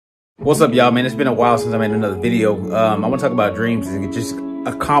What's up, y'all, man? It's been a while since I made another video. I want to talk about dreams and just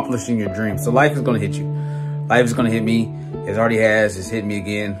accomplishing your dreams. So life is going to hit you. Life is going to hit me. It already has. It's hit me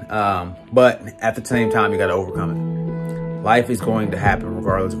again. But at the same time, you got to overcome it. Life is going to happen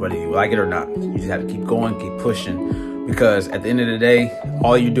regardless of whether you like it or not. You just have to keep going, keep pushing. Because at the end of the day,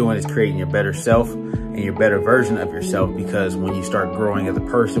 all you're doing is creating your better self and your better version of yourself. Because when you start growing as a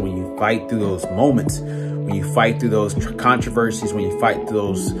person, when you fight through those moments, when you fight through those controversies, when you fight through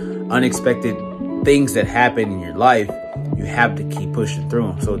those unexpected things that happen in your life, you have to keep pushing through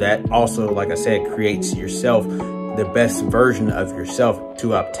them. So that also, like I said, creates yourself, the best version of yourself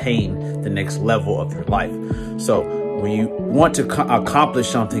to obtain the next level of your life. So when you want to accomplish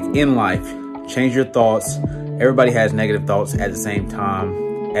something in life, change your thoughts. Everybody has negative thoughts at the same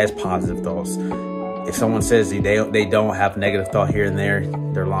time as positive thoughts. If someone says they don't have negative thought here and there,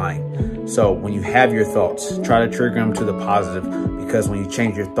 they're lying. So when you have your thoughts, try to trigger them to the positive, because when you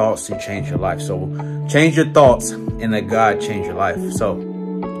change your thoughts, you change your life. So change your thoughts and let God change your life. So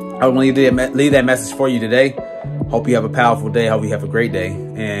I want to leave that message for you today. Hope you have a powerful day. Hope you have a great day,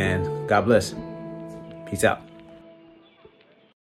 and God bless. Peace out.